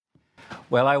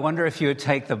Well, I wonder if you would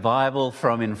take the Bible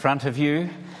from in front of you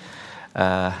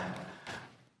and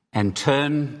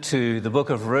turn to the book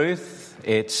of Ruth.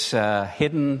 It's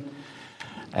hidden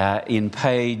in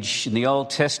the Old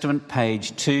Testament,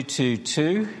 page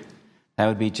 222. That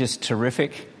would be just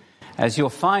terrific. As you're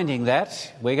finding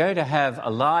that, we're going to have a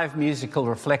live musical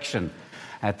reflection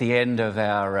at the end of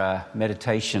our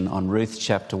meditation on Ruth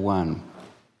chapter 1.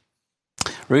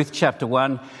 Ruth chapter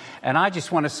 1, and I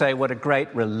just want to say what a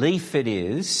great relief it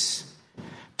is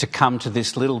to come to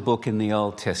this little book in the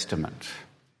Old Testament.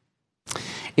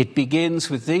 It begins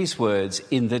with these words: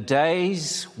 in the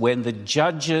days when the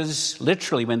judges,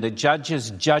 literally when the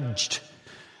judges judged,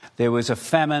 there was a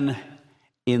famine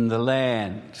in the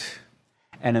land.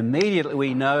 And immediately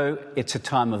we know it's a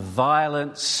time of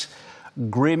violence,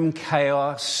 grim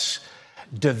chaos,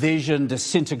 division,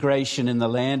 disintegration in the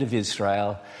land of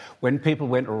Israel, when people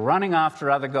went running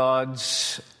after other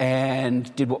gods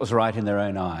and did what was right in their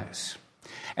own eyes.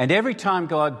 And every time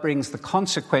God brings the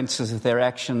consequences of their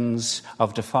actions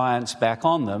of defiance back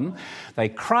on them, they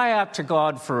cry out to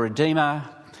God for a redeemer,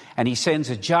 and he sends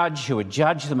a judge who would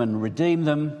judge them and redeem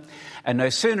them. And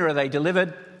no sooner are they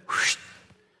delivered, whoosh,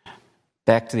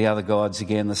 back to the other gods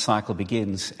again, the cycle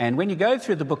begins. And when you go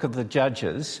through the book of the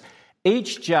Judges,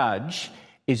 each judge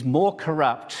is more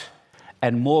corrupt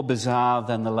and more bizarre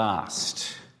than the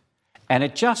last. And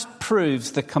it just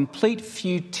proves the complete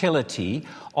futility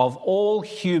of all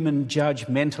human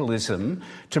judgmentalism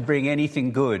to bring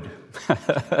anything good.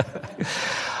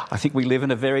 I think we live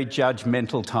in a very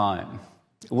judgmental time.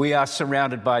 We are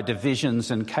surrounded by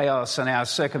divisions and chaos, and our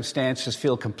circumstances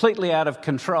feel completely out of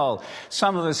control.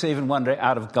 Some of us even wonder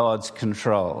out of God's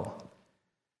control.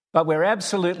 But we're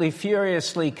absolutely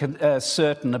furiously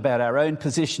certain about our own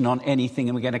position on anything,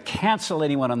 and we're going to cancel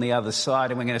anyone on the other side,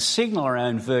 and we're going to signal our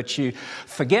own virtue.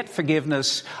 Forget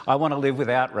forgiveness. I want to live with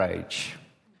outrage.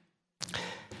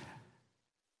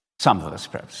 Some of us,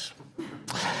 perhaps.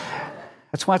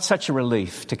 That's why it's such a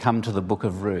relief to come to the book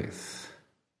of Ruth.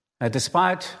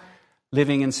 Despite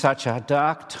living in such a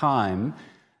dark time,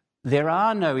 there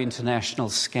are no international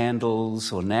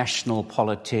scandals or national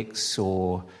politics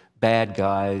or bad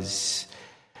guys.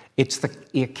 It's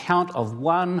the account of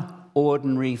one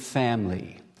ordinary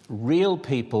family, real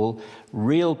people,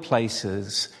 real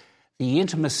places, the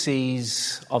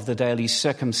intimacies of the daily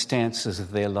circumstances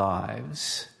of their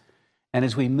lives. And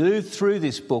as we move through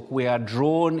this book, we are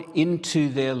drawn into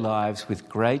their lives with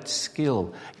great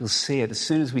skill. You'll see it as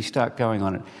soon as we start going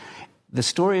on it. The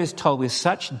story is told with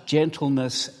such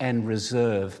gentleness and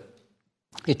reserve.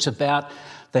 It's about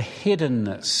the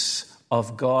hiddenness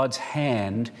of God's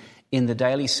hand in the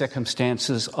daily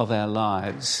circumstances of our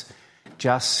lives,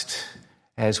 just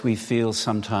as we feel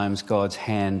sometimes God's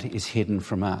hand is hidden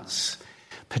from us,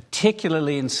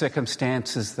 particularly in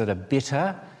circumstances that are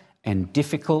bitter and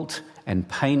difficult and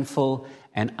painful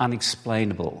and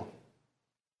unexplainable.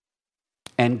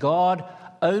 And God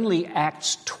only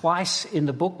acts twice in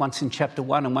the book, once in chapter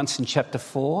 1 and once in chapter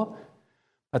 4.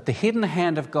 But the hidden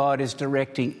hand of God is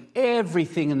directing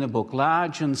everything in the book,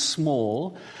 large and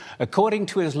small, according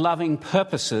to his loving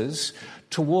purposes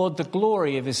toward the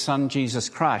glory of his Son, Jesus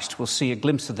Christ. We'll see a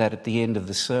glimpse of that at the end of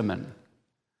the sermon.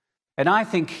 And I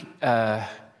think, and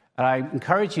I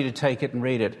encourage you to take it and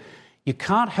read it, you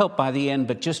can't help by the end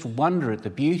but just wonder at the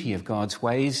beauty of God's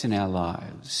ways in our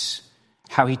lives,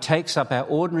 how he takes up our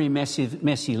ordinary,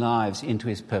 messy lives into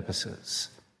his purposes.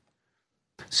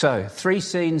 So, 3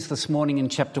 scenes this morning in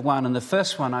chapter 1, and the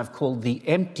first one I've called the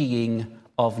emptying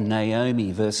of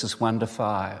Naomi, verses 1 to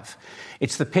 5.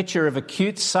 It's the picture of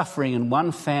acute suffering in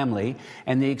one family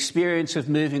and the experience of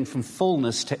moving from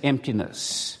fullness to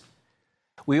emptiness.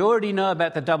 We already know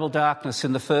about the double darkness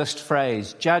in the first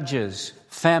phrase, judges,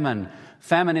 famine.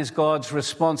 Famine is God's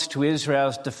response to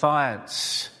Israel's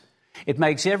defiance. It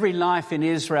makes every life in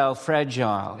Israel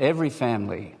fragile, every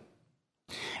family.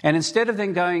 And instead of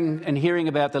then going and hearing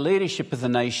about the leadership of the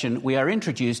nation, we are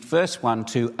introduced, verse 1,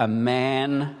 to a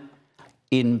man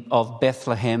of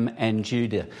Bethlehem and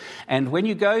Judah. And when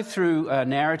you go through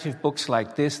narrative books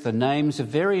like this, the names are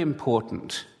very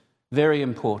important, very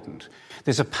important.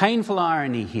 There's a painful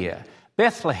irony here.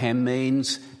 Bethlehem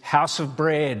means house of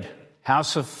bread,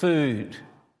 house of food.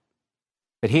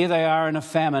 But here they are in a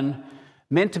famine,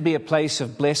 meant to be a place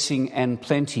of blessing and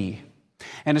plenty.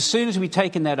 And as soon as we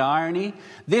take in that irony,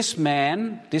 this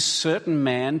certain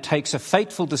man, takes a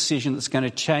fateful decision that's going to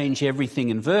change everything.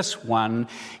 In verse 1,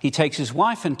 he takes his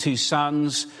wife and 2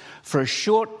 sons for a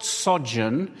short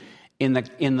sojourn in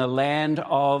the land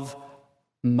of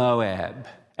Moab.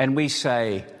 And we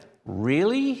say,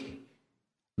 really?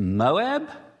 Moab?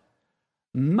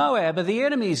 Moab are the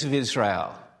enemies of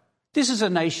Israel. This is a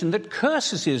nation that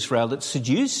curses Israel, that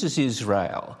seduces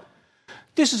Israel.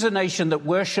 This is a nation that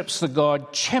worships the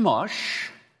god Chemosh,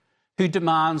 who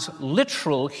demands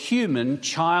literal human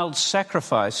child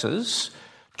sacrifices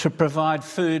to provide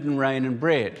food and rain and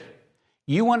bread.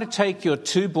 You want to take your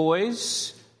 2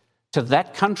 boys to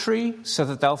that country so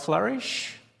that they'll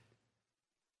flourish?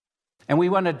 And we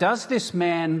wonder, does this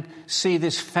man see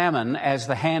this famine as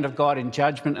the hand of God in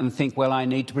judgment and think, well, I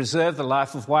need to preserve the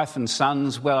life of wife and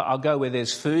sons, well, I'll go where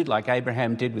there's food like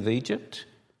Abraham did with Egypt?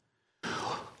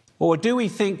 Or do we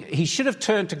think he should have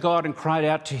turned to God and cried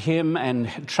out to him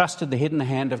and trusted the hidden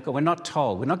hand of God? We're not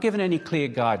told. We're not given any clear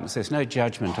guidance. There's no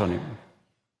judgment on him.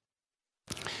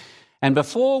 And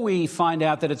before we find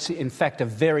out that it's in fact a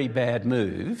very bad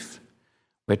move,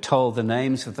 we're told the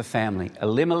names of the family.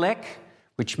 Elimelech,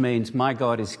 which means my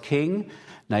God is king.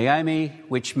 Naomi,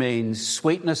 which means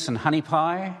sweetness and honey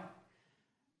pie.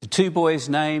 The 2 boys'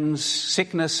 names,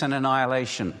 sickness and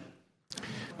annihilation.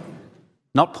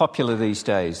 Not popular these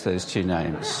days, those 2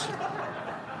 names.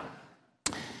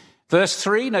 Verse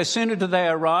 3, no sooner do they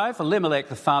arrive, Elimelech,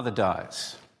 the father,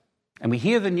 dies. And we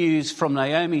hear the news from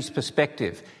Naomi's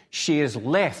perspective. She is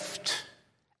left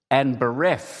and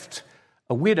bereft,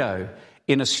 a widow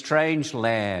in a strange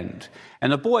land.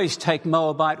 And the boys take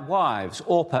Moabite wives,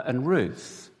 Orpah and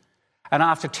Ruth. And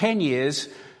after 10 years,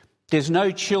 there's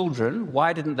no children.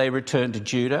 Why didn't they return to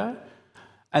Judah?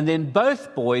 And then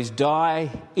both boys die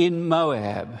in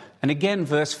Moab. And again,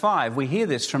 verse 5, we hear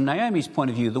this from Naomi's point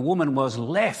of view. The woman was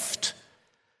left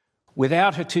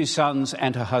without her 2 sons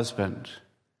and her husband.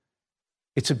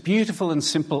 It's a beautiful and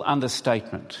simple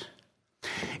understatement.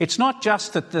 It's not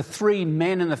just that the 3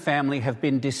 men in the family have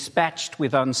been dispatched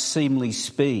with unseemly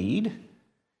speed.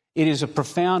 It is a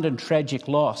profound and tragic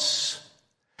loss.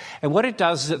 And what it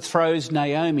does is it throws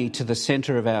Naomi to the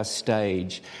centre of our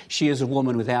stage. She is a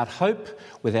woman without hope,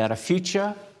 without a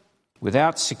future,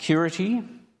 without security.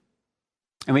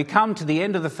 And we come to the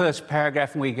end of the first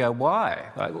paragraph and we go,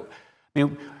 why?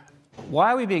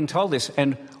 Why are we being told this?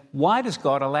 And why does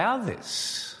God allow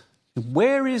this?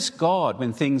 Where is God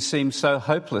when things seem so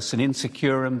hopeless and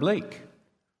insecure and bleak?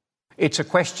 It's a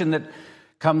question that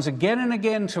comes again and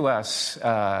again to us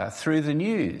through the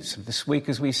news this week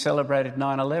as we celebrated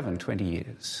 9/11, 20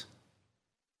 years.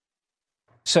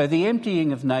 So the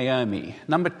emptying of Naomi.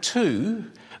 Number 2,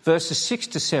 verses 6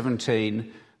 to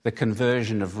 17, the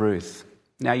conversion of Ruth.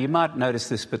 Now you might notice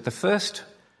this, but the first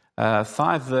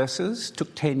 5 verses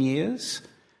took 10 years,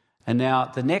 and now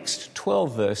the next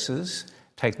 12 verses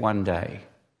take 1 day.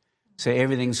 So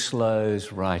everything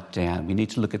slows right down. We need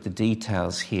to look at the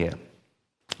details here.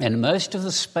 And most of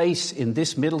the space in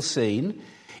this middle scene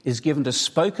is given to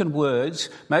spoken words,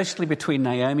 mostly between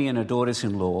Naomi and her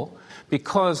daughters-in-law,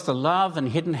 because the love and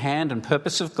hidden hand and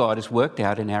purpose of God is worked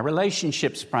out in our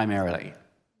relationships primarily.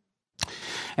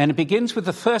 And it begins with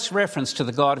the first reference to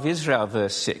the God of Israel,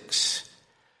 verse 6.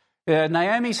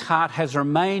 Naomi's heart has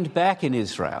remained back in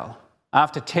Israel.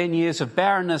 After 10 years of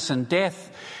barrenness and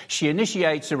death, she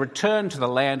initiates a return to the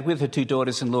land with her 2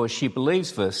 daughters-in-law. She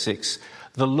believes, verse 6,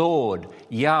 the Lord,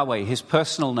 Yahweh, his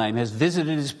personal name, has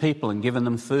visited his people and given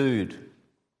them food.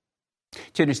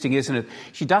 It's interesting, isn't it?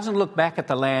 She doesn't look back at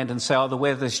the land and say, oh, the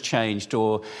weather's changed,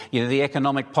 or the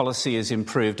economic policy has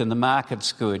improved and the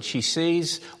market's good. She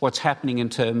sees what's happening in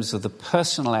terms of the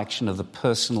personal action of the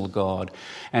personal God.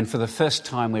 And for the first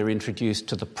time, we're introduced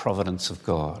to the providence of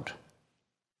God.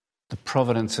 The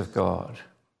providence of God.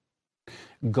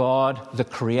 God, the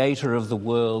creator of the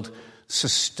world,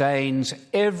 sustains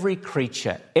every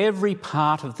creature, every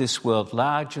part of this world,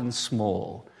 large and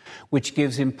small, which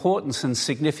gives importance and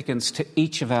significance to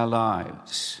each of our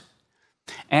lives.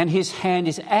 And his hand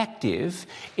is active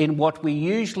in what we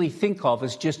usually think of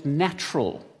as just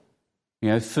natural,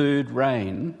 food,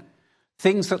 rain,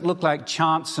 things that look like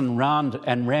chance and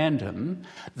random.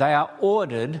 They are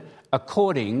ordered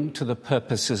according to the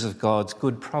purposes of God's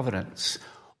good providence.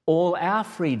 All our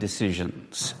free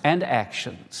decisions and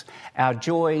actions, our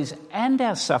joys and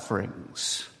our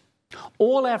sufferings,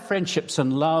 all our friendships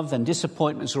and love and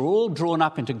disappointments are all drawn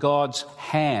up into God's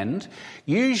hand,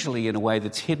 usually in a way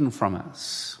that's hidden from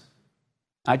us.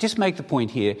 I just make the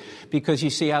point here because,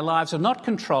 you see, our lives are not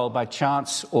controlled by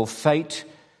chance or fate,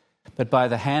 but by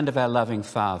the hand of our loving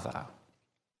Father.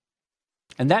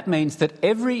 And that means that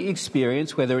every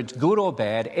experience, whether it's good or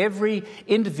bad, every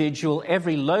individual,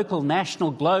 every local,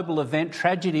 national, global event,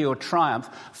 tragedy or triumph,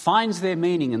 finds their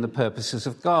meaning in the purposes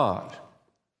of God.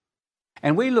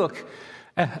 And we look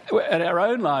at our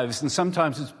own lives, and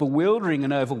sometimes it's bewildering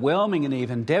and overwhelming and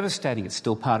even devastating. It's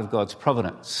still part of God's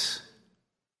providence.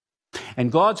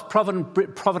 And God's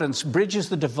providence bridges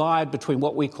the divide between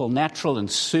what we call natural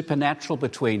and supernatural,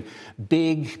 between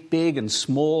big and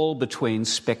small, between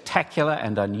spectacular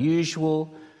and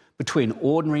unusual, between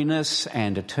ordinariness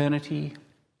and eternity.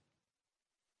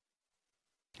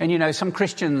 And you know, some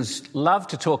Christians love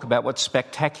to talk about what's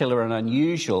spectacular and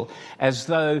unusual as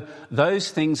though those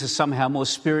things are somehow more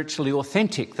spiritually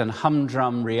authentic than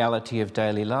humdrum reality of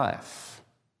daily life.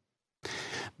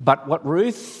 But what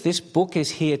Ruth, this book, is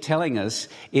here telling us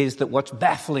is that what's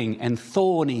baffling and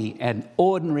thorny and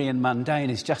ordinary and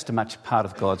mundane is just a much part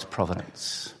of God's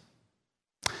providence.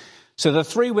 So the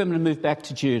three women move back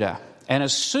to Judah. And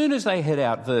as soon as they head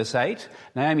out, verse 8,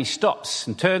 Naomi stops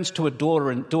and turns to her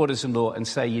daughters-in-law and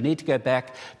say, you need to go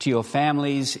back to your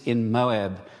families in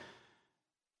Moab.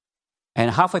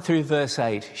 And halfway through verse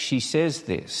 8, she says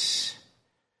this,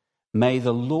 may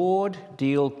the Lord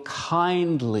deal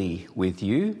kindly with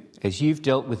you as you've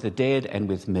dealt with the dead and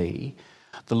with me.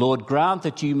 The Lord grant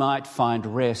that you might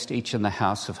find rest each in the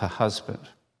house of her husband.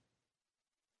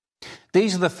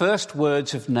 These are the first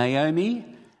words of Naomi,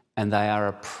 and they are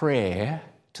a prayer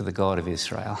to the God of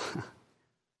Israel.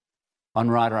 One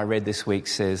writer I read this week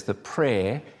says that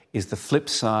prayer is the flip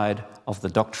side of the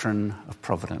doctrine of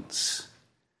providence.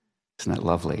 Isn't that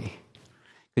lovely?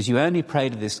 Because you only pray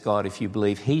to this God if you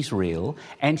believe he's real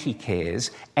and he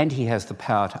cares and he has the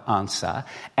power to answer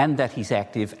and that he's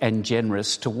active and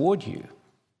generous toward you.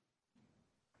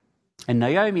 And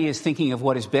Naomi is thinking of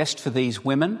what is best for these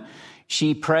women.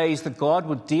 She prays that God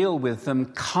would deal with them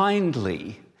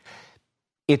kindly.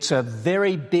 It's a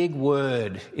very big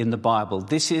word in the Bible.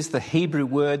 This is the Hebrew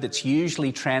word that's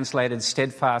usually translated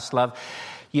steadfast love.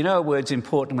 You know a word's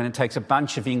important when it takes a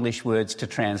bunch of English words to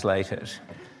translate it.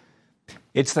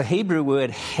 It's the Hebrew word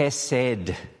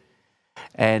hesed,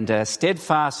 and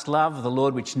steadfast love of the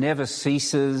Lord which never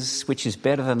ceases, which is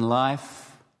better than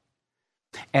life.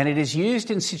 And it is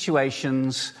used in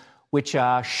situations which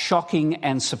are shocking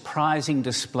and surprising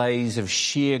displays of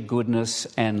sheer goodness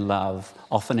and love,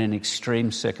 often in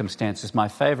extreme circumstances. My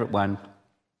favourite one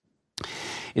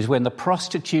is when the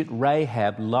prostitute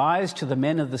Rahab lies to the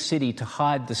men of the city to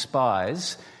hide the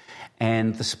spies,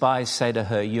 and the spies say to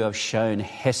her, you have shown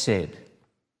hesed.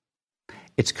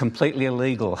 It's completely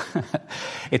illegal.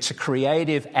 It's a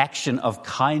creative action of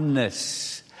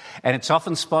kindness. And it's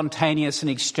often spontaneous and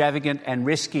extravagant and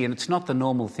risky, and it's not the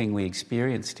normal thing we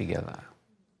experience together.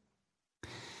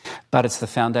 But it's the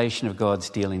foundation of God's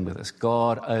dealing with us.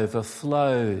 God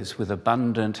overflows with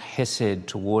abundant hesed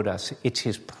toward us. It's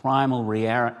his primal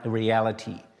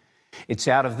reality. It's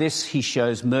out of this he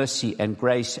shows mercy and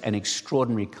grace and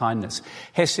extraordinary kindness.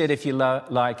 Hesed, if you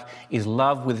like, is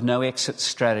love with no exit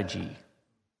strategy.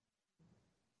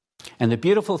 And the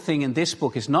beautiful thing in this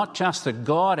book is not just that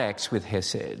God acts with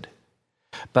hesed,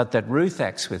 but that Ruth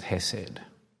acts with hesed.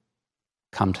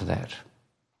 Come to that.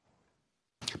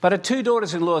 But her two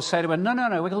daughters-in-law say to her,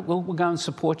 no, we'll go and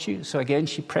support you. So again,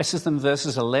 she presses them,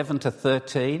 verses 11 to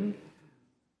 13.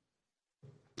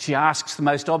 She asks the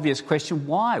most obvious question,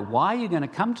 why? Why are you going to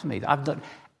come to me? I've done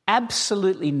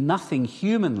absolutely nothing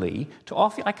humanly to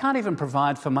offer you. I can't even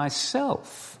provide for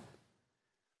myself.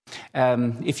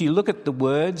 If you look at the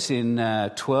words in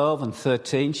 12 and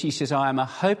 13, she says, I am a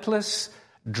hopeless,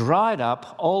 dried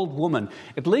up old woman.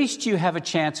 At least you have a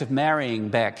chance of marrying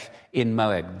back in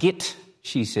Moab. Git,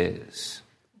 she says.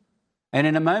 And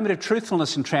in a moment of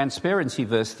truthfulness and transparency,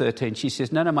 verse 13, she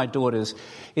says, no, my daughters,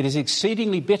 it is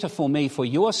exceedingly bitter for me for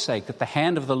your sake that the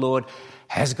hand of the Lord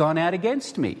has gone out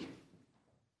against me.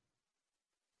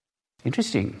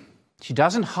 Interesting. She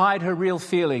doesn't hide her real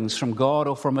feelings from God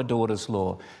or from her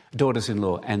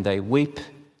daughters-in-law, and they weep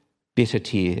bitter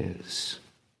tears.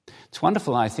 It's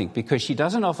wonderful, I think, because she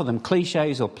doesn't offer them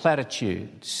cliches or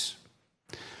platitudes.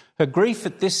 Her grief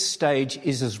at this stage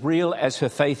is as real as her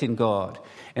faith in God.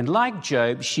 And like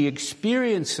Job, she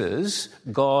experiences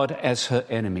God as her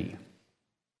enemy.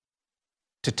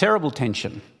 It's a terrible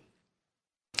tension.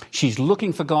 She's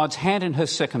looking for God's hand in her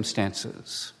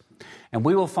circumstances. And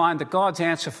we will find that God's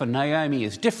answer for Naomi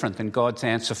is different than God's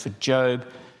answer for Job,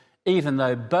 even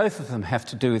though both of them have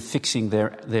to do with fixing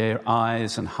their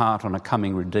eyes and heart on a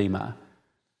coming Redeemer.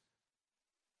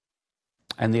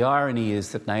 And the irony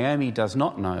is that Naomi does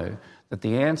not know that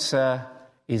the answer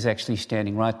is actually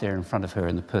standing right there in front of her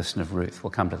in the person of Ruth.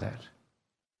 We'll come to that.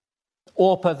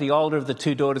 Orpah, the older of the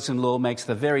two daughters-in-law, makes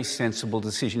the very sensible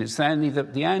decision. It's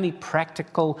the only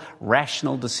practical,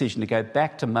 rational decision to go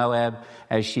back to Moab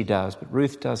as she does, but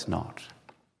Ruth does not.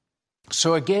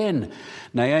 So again,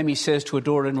 Naomi says to her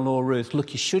daughter-in-law Ruth,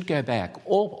 look, you should go back.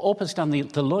 Orpah's done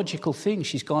the logical thing.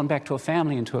 She's gone back to her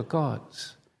family and to her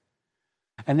gods.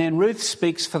 And then Ruth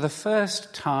speaks for the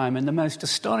first time in the most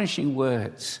astonishing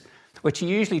words, which are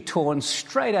usually torn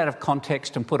straight out of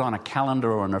context and put on a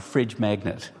calendar or on a fridge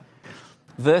magnet.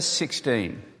 Verse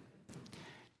 16,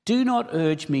 "Do not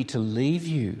urge me to leave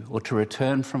you or to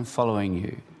return from following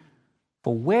you.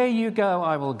 For where you go,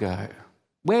 I will go.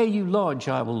 Where you lodge,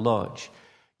 I will lodge.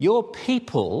 Your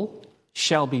people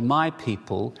shall be my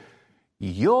people,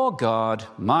 your God,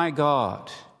 my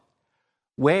God.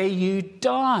 Where you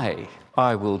die,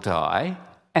 I will die,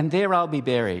 and there I'll be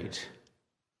buried.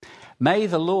 May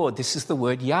the Lord," this is the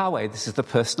word Yahweh, this is the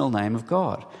personal name of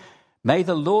God, "may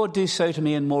the Lord do so to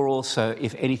me and more also,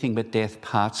 if anything but death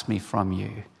parts me from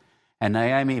you." And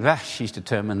Naomi, she's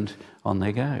determined, on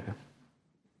they go.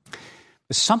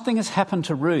 But something has happened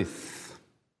to Ruth.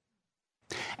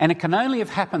 And it can only have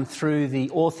happened through the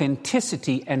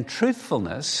authenticity and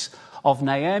truthfulness of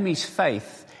Naomi's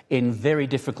faith in very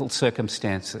difficult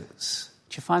circumstances.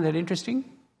 Do you find that interesting?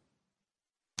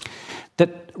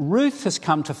 That Ruth has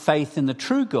come to faith in the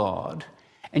true God,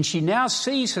 and she now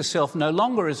sees herself no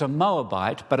longer as a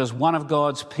Moabite, but as one of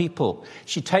God's people.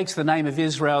 She takes the name of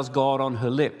Israel's God on her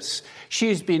lips. She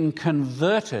has been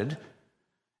converted,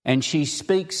 and she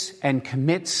speaks and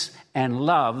commits and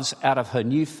loves out of her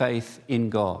new faith in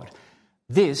God.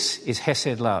 This is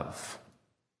Hesed love.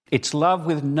 It's love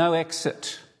with no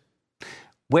exit.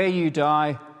 Where you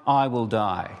die, I will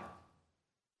die.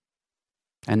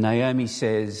 And Naomi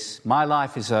says, my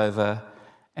life is over.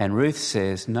 And Ruth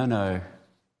says, no,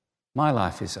 my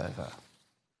life is over.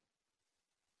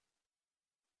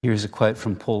 Here is a quote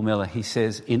from Paul Miller. He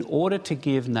says, in order to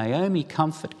give Naomi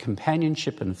comfort,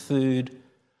 companionship and food,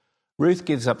 Ruth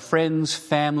gives up friends,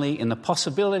 family, and the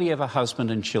possibility of a husband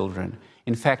and children.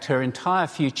 In fact, her entire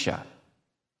future.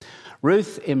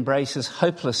 Ruth embraces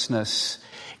hopelessness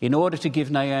in order to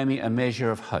give Naomi a measure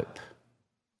of hope.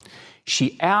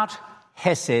 She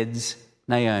out-Heseds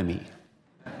Naomi.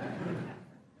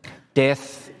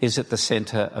 Death is at the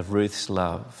centre of Ruth's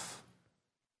love.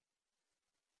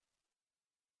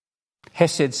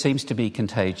 Hesed seems to be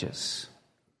contagious.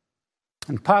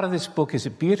 And part of this book is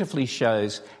it beautifully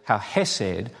shows how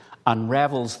Hesed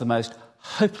unravels the most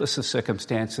hopeless of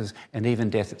circumstances and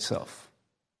even death itself.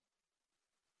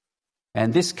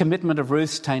 And this commitment of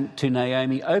Ruth's to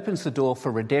Naomi opens the door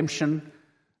for redemption,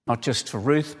 not just for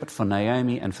Ruth, but for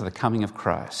Naomi and for the coming of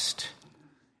Christ.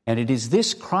 And it is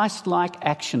this Christ-like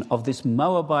action of this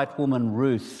Moabite woman,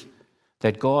 Ruth,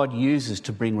 that God uses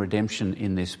to bring redemption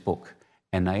in this book.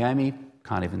 And Naomi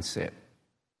can't even see it.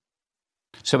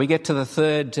 So we get to the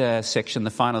third section,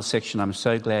 the final section. I'm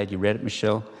so glad you read it,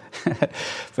 Michelle.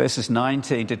 Verses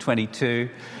 19 to 22.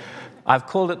 I've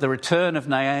called it the return of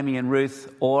Naomi and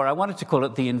Ruth, or I wanted to call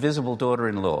it the invisible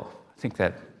daughter-in-law. I think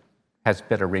that has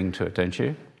better ring to it, don't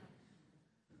you?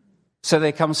 So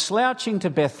they come slouching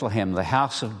to Bethlehem, the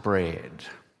house of bread.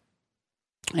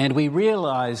 And we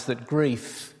realise that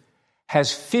grief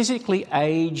has physically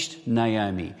aged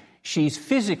Naomi. She's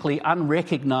physically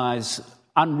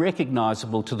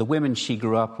unrecognisable to the women she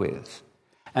grew up with.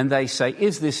 And they say,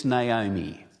 is this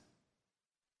Naomi?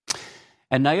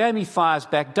 And Naomi fires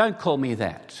back, don't call me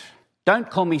that. Don't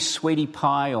call me sweetie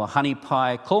pie or honey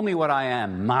pie. Call me what I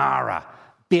am, Mara,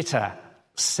 bitter,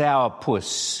 sour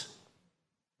puss.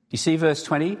 You see verse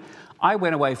 20? I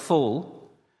went away full,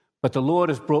 but the Lord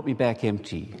has brought me back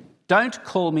empty. Don't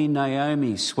call me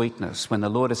Naomi, sweetness, when the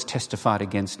Lord has testified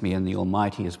against me and the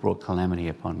Almighty has brought calamity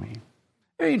upon me.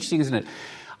 Very interesting, isn't it?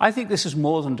 I think this is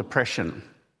more than depression.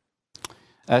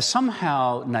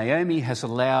 Somehow Naomi has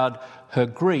allowed her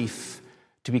grief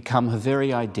to become her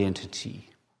very identity,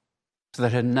 so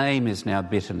that her name is now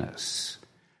bitterness,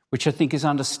 which I think is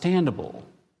understandable.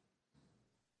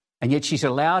 And yet she's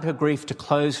allowed her grief to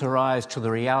close her eyes to the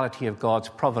reality of God's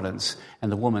providence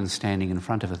and the woman standing in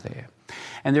front of her there.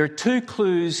 And there are two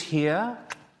clues here,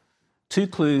 two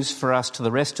clues for us to the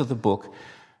rest of the book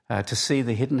to see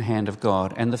the hidden hand of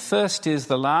God. And the first is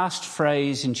the last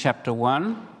phrase in chapter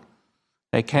 1.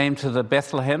 They came to the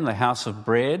Bethlehem, the house of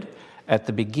bread, at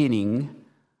the beginning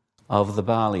of the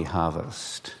barley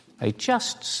harvest. They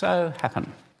just so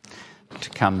happen to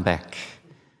come back.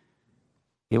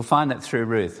 You'll find that through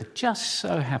Ruth. It just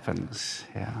so happens,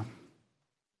 yeah.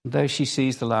 Though she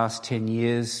sees the last 10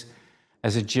 years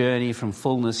as a journey from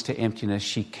fullness to emptiness,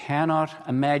 she cannot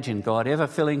imagine God ever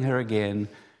filling her again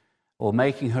or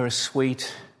making her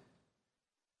sweet.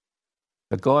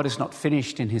 But God is not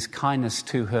finished in his kindness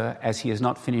to her as he is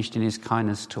not finished in his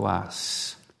kindness to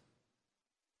us.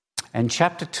 And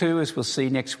chapter 2, as we'll see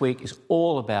next week, is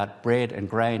all about bread and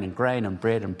grain and grain and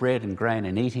bread and bread and grain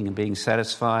and eating and being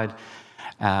satisfied.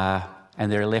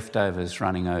 And there are leftovers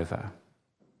running over.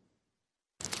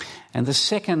 And the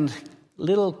second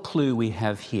little clue we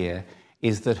have here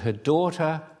is that her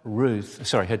daughter-in-law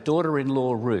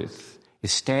Ruth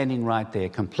is standing right there,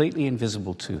 completely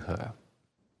invisible to her.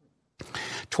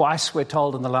 Twice we're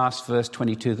told in the last verse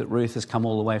 22 that Ruth has come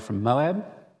all the way from Moab,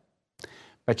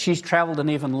 but she's travelled an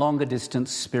even longer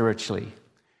distance spiritually.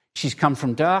 She's come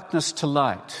from darkness to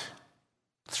light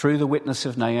through the witness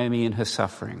of Naomi in her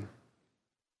suffering,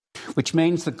 which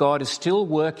means that God is still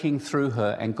working through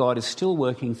her and God is still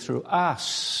working through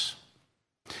us,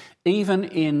 even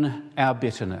in our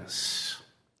bitterness,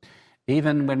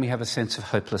 even when we have a sense of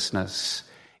hopelessness,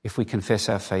 if we confess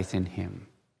our faith in him.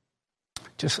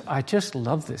 I just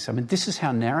love this. I mean, this is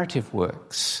how narrative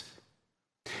works.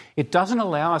 It doesn't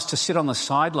allow us to sit on the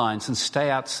sidelines and stay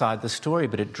outside the story,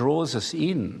 but it draws us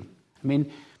in. I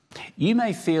mean, you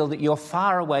may feel that you're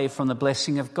far away from the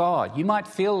blessing of God. You might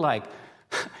feel like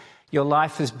your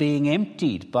life is being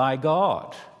emptied by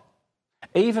God,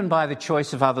 even by the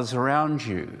choice of others around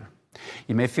you.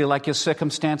 You may feel like your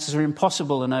circumstances are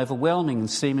impossible and overwhelming and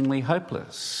seemingly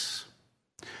hopeless.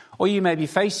 Or you may be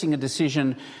facing a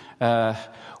decision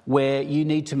where you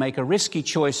need to make a risky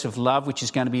choice of love, which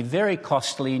is going to be very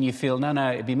costly, and you feel,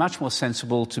 no, it'd be much more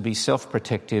sensible to be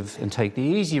self-protective and take the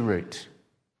easy route.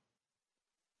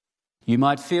 You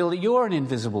might feel that you're an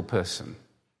invisible person.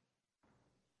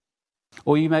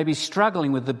 Or you may be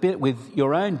struggling with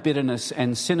your own bitterness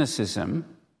and cynicism,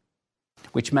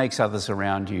 which makes others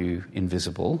around you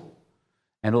invisible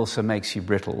and also makes you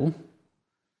brittle,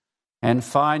 and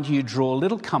find you draw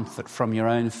little comfort from your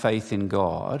own faith in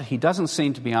God. He doesn't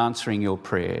seem to be answering your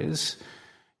prayers.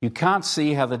 You can't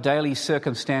see how the daily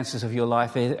circumstances of your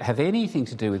life have anything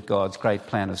to do with God's great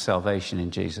plan of salvation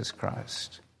in Jesus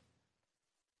Christ.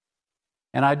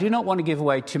 And I do not want to give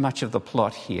away too much of the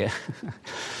plot here,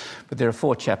 but there are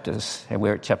 4 chapters, and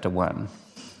we're at chapter 1.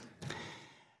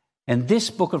 And this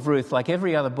book of Ruth, like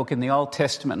every other book in the Old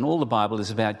Testament and all the Bible,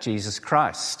 is about Jesus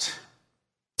Christ.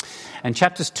 And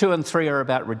chapters 2 and 3 are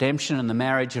about redemption and the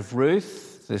marriage of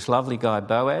Ruth, this lovely guy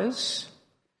Boaz.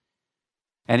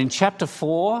 And in chapter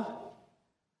 4,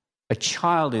 a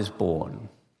child is born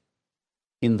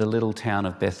in the little town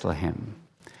of Bethlehem,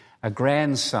 a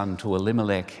grandson to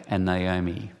Elimelech and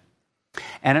Naomi.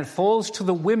 And it falls to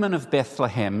the women of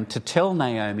Bethlehem to tell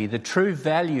Naomi the true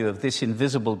value of this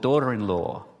invisible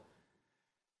daughter-in-law.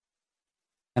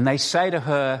 And they say to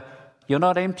her, "You're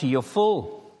not empty, you're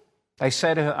full." They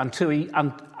say to her,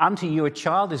 unto you a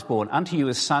child is born, unto you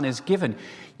a son is given.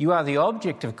 You are the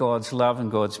object of God's love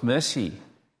and God's mercy.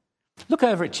 Look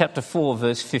over at chapter 4,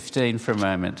 verse 15 for a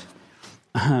moment.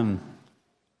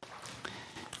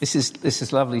 This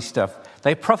is lovely stuff.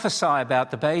 They prophesy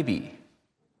about the baby.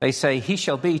 They say, "He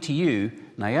shall be to you,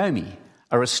 Naomi,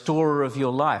 a restorer of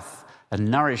your life, a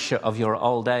nourisher of your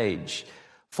old age.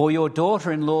 For your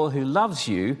daughter-in-law who loves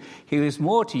you, who is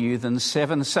more to you than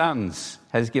 7 sons,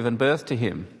 has given birth to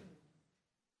him."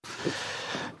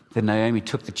 Then Naomi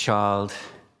took the child.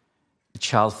 The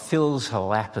child fills her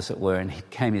lap, as it were, and he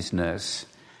became his nurse.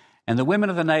 And the women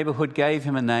of the neighbourhood gave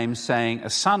him a name, saying, "A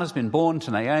son has been born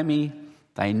to Naomi."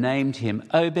 They named him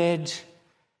Obed.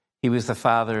 He was the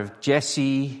father of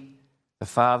Jesse, the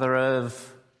father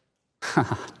of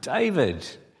David,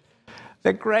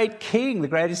 the great king, the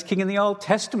greatest king in the Old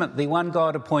Testament, the one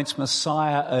God appoints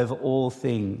Messiah over all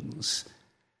things.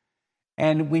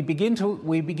 And we begin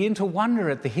to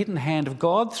wonder at the hidden hand of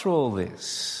God through all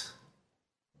this.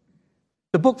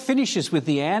 The book finishes with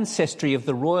the ancestry of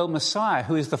the royal Messiah,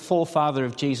 who is the forefather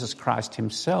of Jesus Christ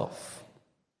himself.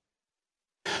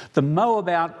 The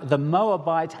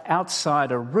Moabite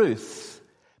outsider Ruth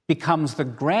becomes the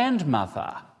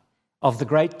grandmother of the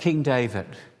great King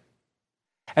David.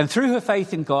 And through her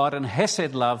faith in God and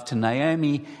hesed love to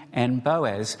Naomi and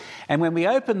Boaz. And when we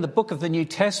open the book of the New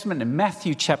Testament in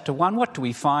Matthew chapter 1, what do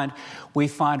we find? We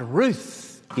find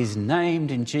Ruth is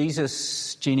named in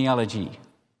Jesus' genealogy.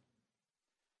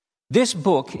 This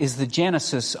book is the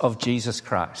genesis of Jesus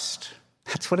Christ.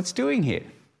 That's what it's doing here.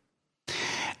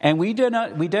 And we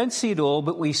don't see it all,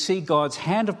 but we see God's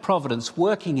hand of providence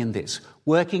working in this,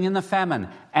 working in the famine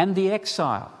and the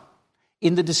exile,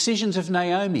 in the decisions of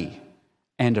Naomi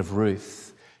and of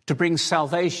Ruth, to bring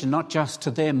salvation not just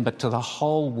to them but to the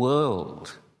whole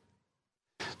world.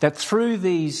 That through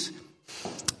these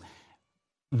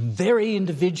very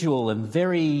individual and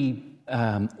very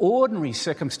ordinary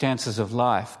circumstances of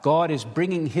life, God is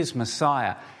bringing his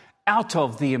Messiah out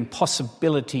of the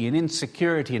impossibility and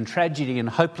insecurity and tragedy and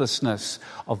hopelessness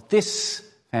of this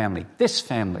family,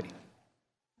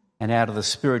 and out of the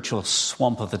spiritual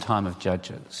swamp of the time of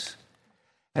Judges.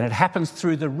 And it happens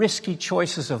through the risky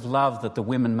choices of love that the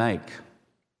women make.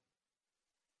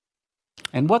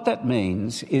 And what that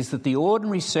means is that the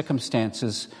ordinary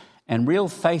circumstances and real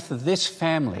faith of this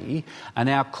family are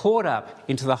now caught up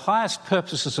into the highest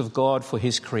purposes of God for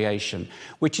his creation,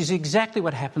 which is exactly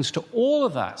what happens to all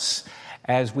of us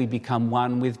as we become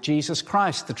one with Jesus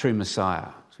Christ, the true Messiah,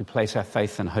 as we place our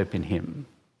faith and hope in him.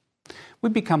 We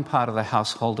become part of the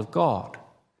household of God.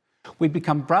 We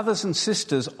become brothers and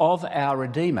sisters of our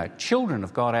Redeemer, children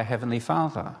of God, our Heavenly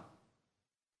Father.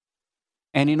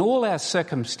 And in all our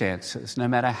circumstances, no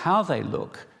matter how they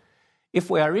look, if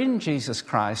we are in Jesus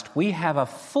Christ, we have a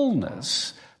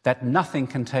fullness that nothing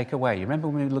can take away. You remember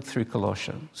when we looked through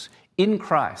Colossians? In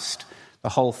Christ, the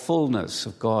whole fullness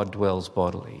of God dwells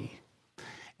bodily.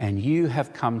 And you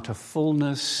have come to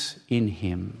fullness in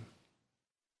him.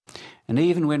 And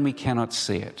even when we cannot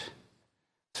see it,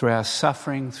 through our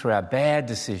suffering, through our bad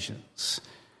decisions,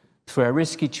 through our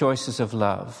risky choices of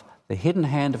love, the hidden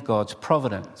hand of God's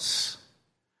providence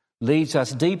leads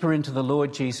us deeper into the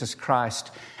Lord Jesus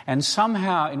Christ, and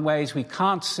somehow, in ways we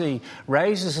can't see,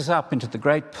 raises us up into the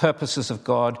great purposes of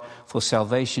God for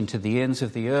salvation to the ends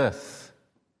of the earth.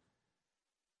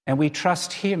 And we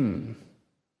trust him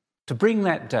to bring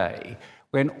that day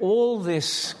when all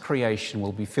this creation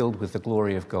will be filled with the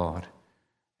glory of God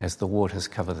as the waters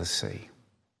cover the sea.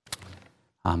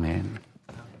 Amen.